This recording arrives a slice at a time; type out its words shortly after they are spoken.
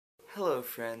Hello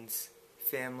friends,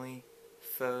 family,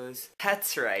 foes.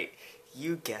 That's right,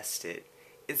 you guessed it.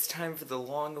 It's time for the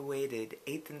long-awaited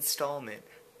 8th installment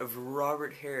of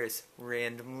Robert Harris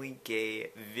Randomly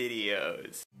Gay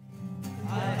Videos.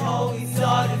 I always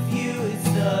thought of you as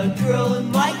the girl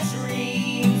in my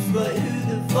dreams, but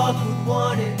who the fuck would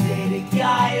want to date a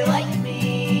guy like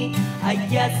me? I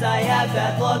guess I have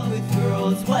bad luck with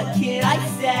girls, what can I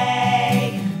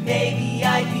say? Maybe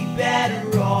I'd be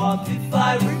better off if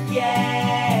I were gay.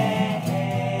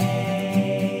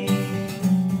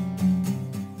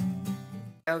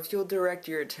 Now if you'll direct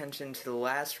your attention to the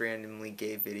last Randomly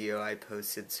Gay video I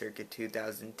posted circa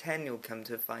 2010, you'll come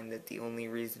to find that the only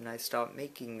reason I stopped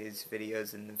making these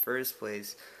videos in the first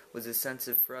place was a sense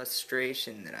of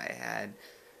frustration that I had,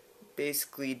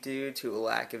 basically due to a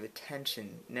lack of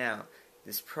attention. Now,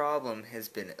 this problem has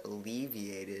been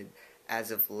alleviated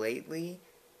as of lately.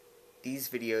 These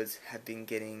videos have been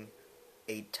getting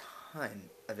a ton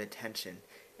of attention,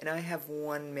 and I have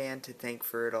one man to thank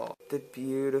for it all. The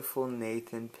beautiful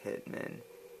Nathan Pittman.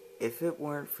 If it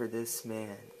weren't for this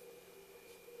man,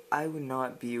 I would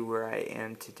not be where I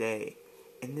am today,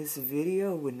 and this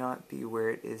video would not be where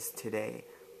it is today,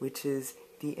 which is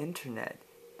the internet.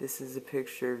 This is a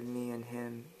picture of me and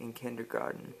him in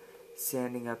kindergarten,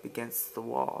 standing up against the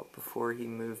wall before he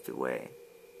moved away.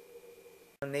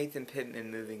 Nathan Pittman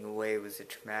moving away was a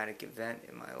traumatic event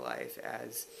in my life,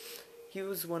 as he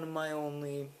was one of my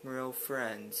only real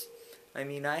friends. I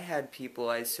mean, I had people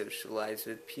I socialized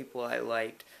with, people I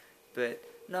liked, but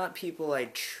not people I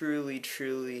truly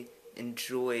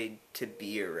enjoyed to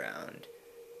be around,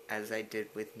 as I did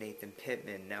with Nathan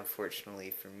Pittman. Now,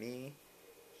 fortunately for me,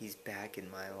 he's back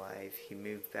in my life. He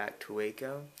moved back to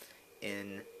Waco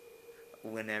in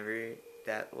whenever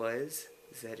that was.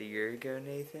 Is that a year ago,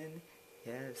 Nathan?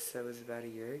 Yes, that was about a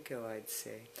year ago, I'd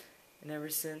say. And ever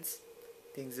since,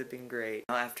 things have been great.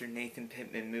 After Nathan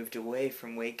Pittman moved away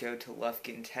from Waco to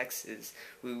Lufkin, Texas,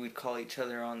 we would call each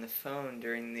other on the phone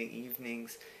during the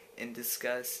evenings and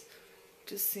discuss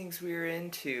just things we were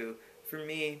into. For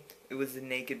me, it was the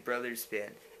Naked Brothers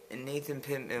Band. And Nathan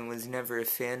Pittman was never a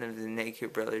fan of the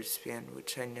Naked Brothers Band,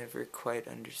 which I never quite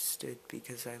understood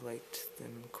because I liked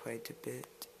them quite a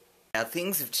bit. Now,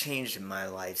 things have changed in my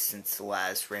life since the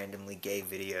last Randomly Gay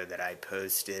video that I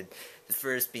posted. The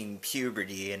first being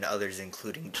puberty, and others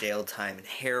including jail time and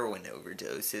heroin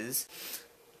overdoses.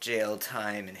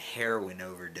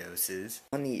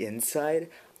 On the inside,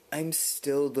 I'm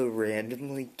still the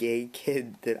randomly gay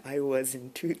kid that I was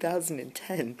in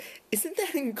 2010. Isn't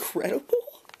that incredible?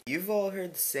 You've all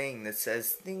heard the saying that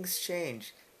says, things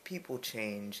change, people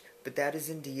change, but that is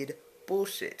indeed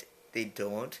bullshit. They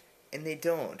don't, and they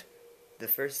don't. The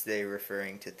first they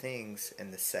referring to things,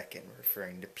 and the second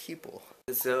referring to people.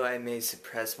 As though I may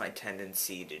suppress my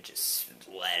tendency to just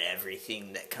let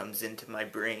everything that comes into my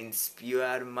brain spew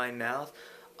out of my mouth,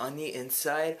 on the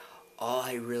inside, all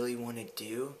I really want to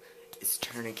do is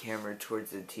turn a camera towards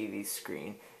the TV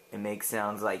screen and make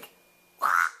sounds like wah,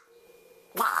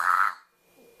 wah,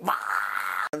 wah.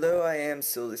 Although I am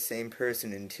still the same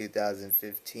person in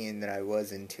 2015 that I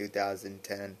was in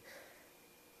 2010,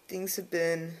 things have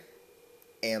been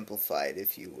amplified,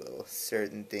 if you will.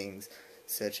 Certain things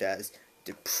such as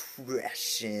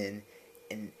depression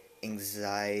and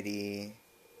anxiety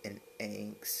and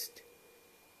angst,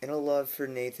 and a love for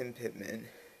Nathan Pittman,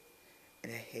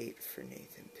 and a hate for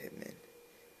Nathan Pittman,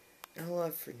 and a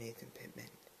love for Nathan Pittman,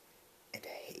 and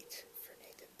a hate for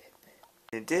Nathan Pittman.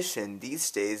 In addition, these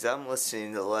days I'm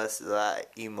listening to less of that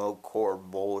emo core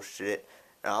bullshit,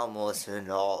 and I'm listening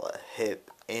to all the hip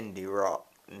indie rock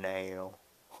now.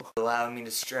 Allow me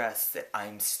to stress that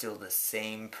I'm still the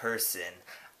same person.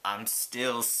 I'm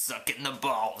still sucking the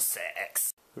ball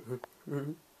sex.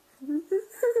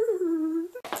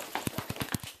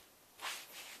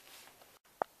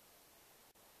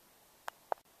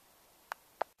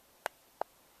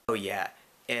 Oh yeah,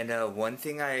 and one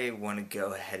thing I want to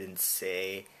go ahead and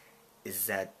say is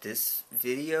that this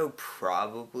video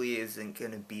probably isn't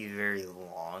going to be very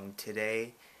long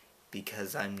today,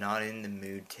 because I'm not in the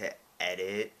mood to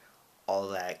edit all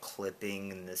that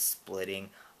clipping and the splitting.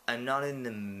 I'm not in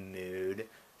the mood,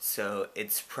 so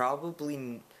it's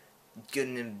probably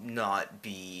gonna not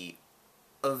be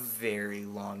a very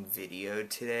long video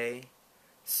today.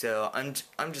 So I'm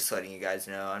just letting you guys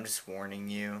know, I'm just warning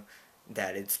you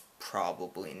that it's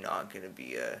probably not gonna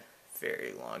be a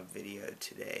very long video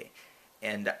today.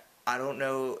 And I don't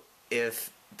know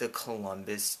if the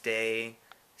Columbus Day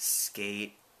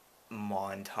skate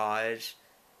montage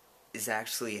is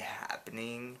actually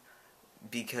happening,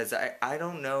 because I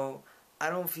don't know I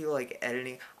don't feel like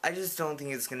editing. I just don't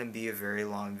think it's gonna be a very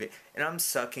long video. And I'm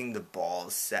sucking the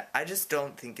balls. I just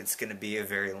don't think it's gonna be a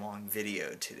very long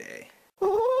video today.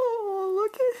 Oh,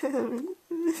 look at him.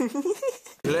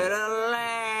 Little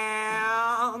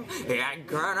lamb, I'm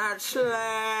gonna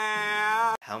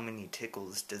slam. How many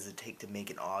tickles does it take to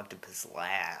make an octopus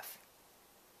laugh?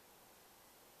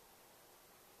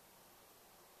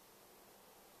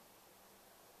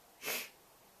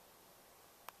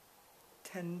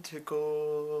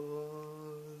 Tentacles.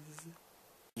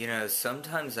 You know,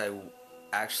 sometimes I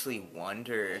actually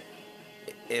wonder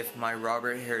if my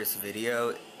Robert Harris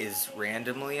video is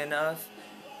randomly enough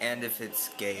and if it's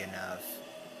gay enough,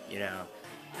 you know.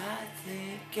 I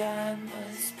think I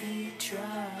must be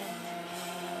trying.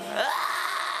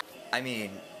 I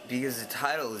mean, because the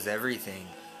title is everything,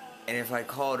 and if I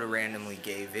call it a randomly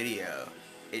gay video,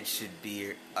 it should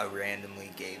be a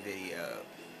randomly gay video,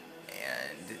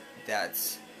 and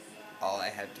that's all I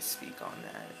have to speak on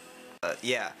that.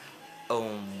 Yeah.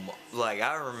 Like,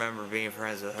 I remember being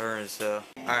friends with her and stuff.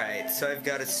 Alright, so I've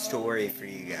got a story for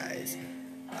you guys.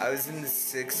 I was in the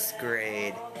 6th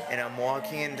grade, and I'm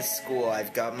walking into school.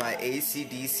 I've got my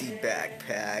AC/DC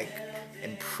backpack,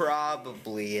 and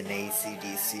probably an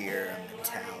AC/DC or a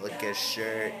Metallica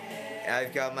shirt. And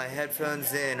I've got my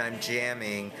headphones in, I'm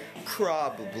jamming,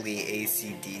 probably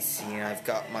AC/DC, and I've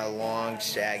got my long,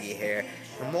 shaggy hair.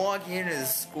 I'm walking into the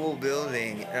school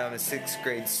building, and I'm a 6th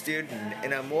grade student,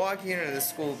 and I'm walking into the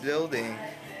school building,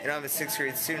 and I'm a 6th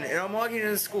grade student, and I'm walking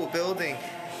into the school building,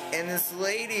 and this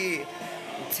lady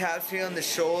taps me on the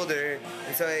shoulder,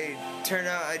 and so I turn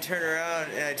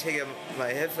around, and I take my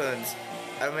headphones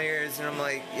out of my ears, and I'm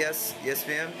like, yes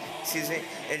ma'am, excuse me,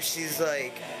 and she's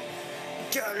like,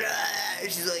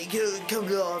 she's like, come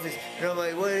to the office. And I'm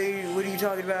like, what are you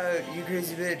talking about, you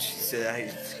crazy bitch? She said, I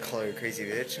just call her a crazy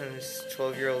bitch. I'm just a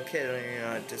 12-year-old kid, I mean,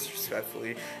 not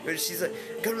disrespectfully. But she's like,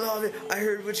 come to the office. I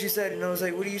heard what you said. And I was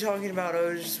like, what are you talking about? I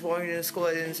was just walking into school,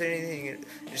 I didn't say anything.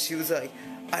 And she was like,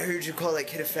 I heard you call that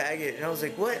kid a faggot. And I was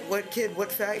like, what kid, what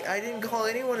faggot? I didn't call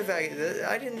anyone a faggot.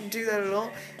 I didn't do that at all.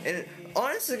 And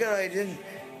honest to God, I didn't.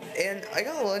 And I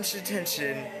got lunch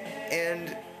detention,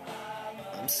 and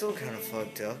I'm still kind of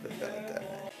fucked up about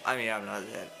that. I mean, I'm not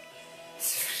that.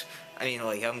 I mean,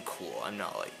 like, I'm cool. I'm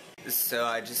not like. So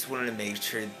I just wanted to make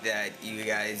sure that you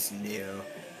guys knew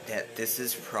that this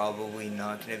is probably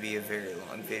not going to be a very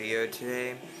long video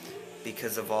today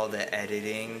because of all the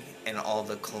editing and all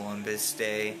the Columbus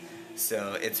Day.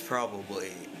 So it's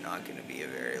probably not going to be a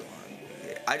very long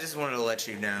video. I just wanted to let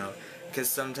you know, because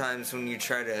sometimes when you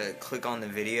try to click on the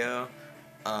video,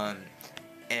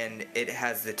 and it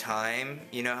has the time,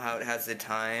 you know how it has the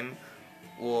time?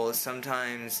 Well,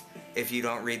 sometimes if you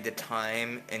don't read the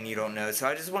time and you don't know, so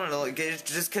I just wanted to,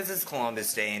 just because it's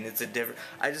Columbus Day and it's a different,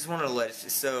 I just wanted to let,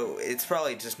 so it's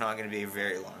probably just not going to be a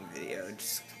very long video,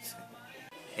 just,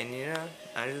 and you know,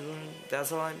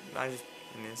 that's all I'm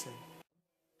missing.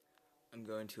 I'm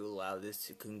going to allow this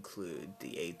to conclude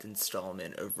the 8th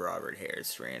installment of Robert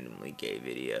Harris Randomly Gay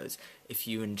Videos. If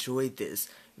you enjoyed this,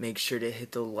 make sure to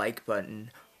hit the like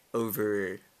button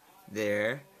over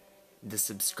there, the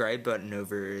subscribe button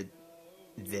over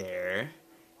there,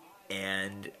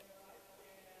 and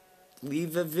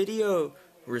leave a video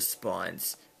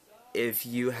response if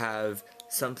you have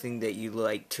something that you'd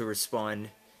like to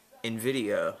respond in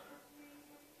video.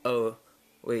 Oh,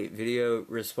 wait, video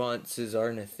responses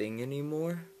aren't a thing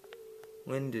anymore?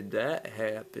 When did that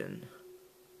happen?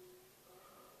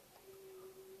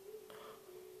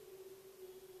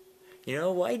 You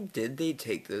know, why did they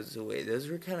take those away? Those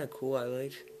were kind of cool. I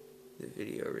liked the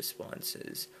video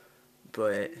responses.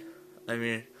 But, I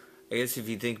mean, I guess if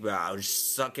you think about it, I was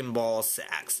sucking ball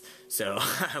sacks. So,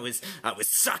 I was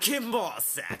sucking ball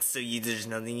sacks. So there's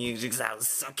nothing you can do, I was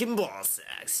sucking ball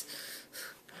sacks.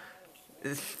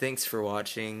 Thanks for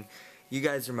watching. You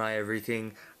guys are my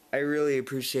everything. I really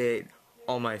appreciate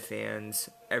all my fans,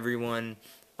 everyone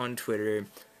on Twitter,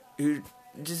 who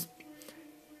just,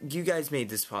 you guys made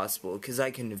this possible, because I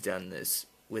couldn't have done this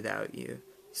without you.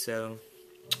 So,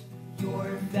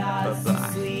 You're fast bye-bye.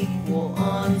 asleep while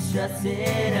I'm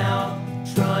stressing out,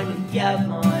 trying to get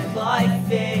my life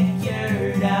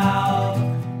figured out.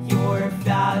 You're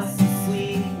fast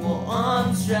asleep while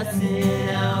I'm stressing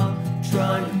out,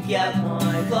 trying to get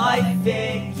my life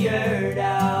figured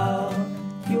out.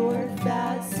 You're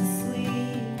fast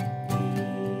asleep.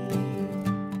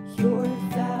 You're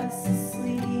fast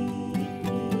asleep.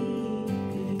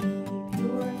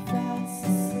 You're fast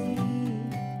asleep.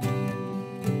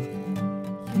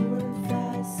 You're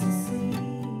fast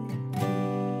asleep.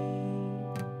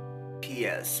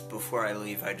 P.S. Before I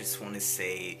leave, I just want to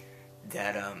say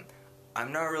that,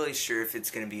 I'm not really sure if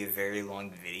it's going to be a very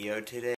long video today.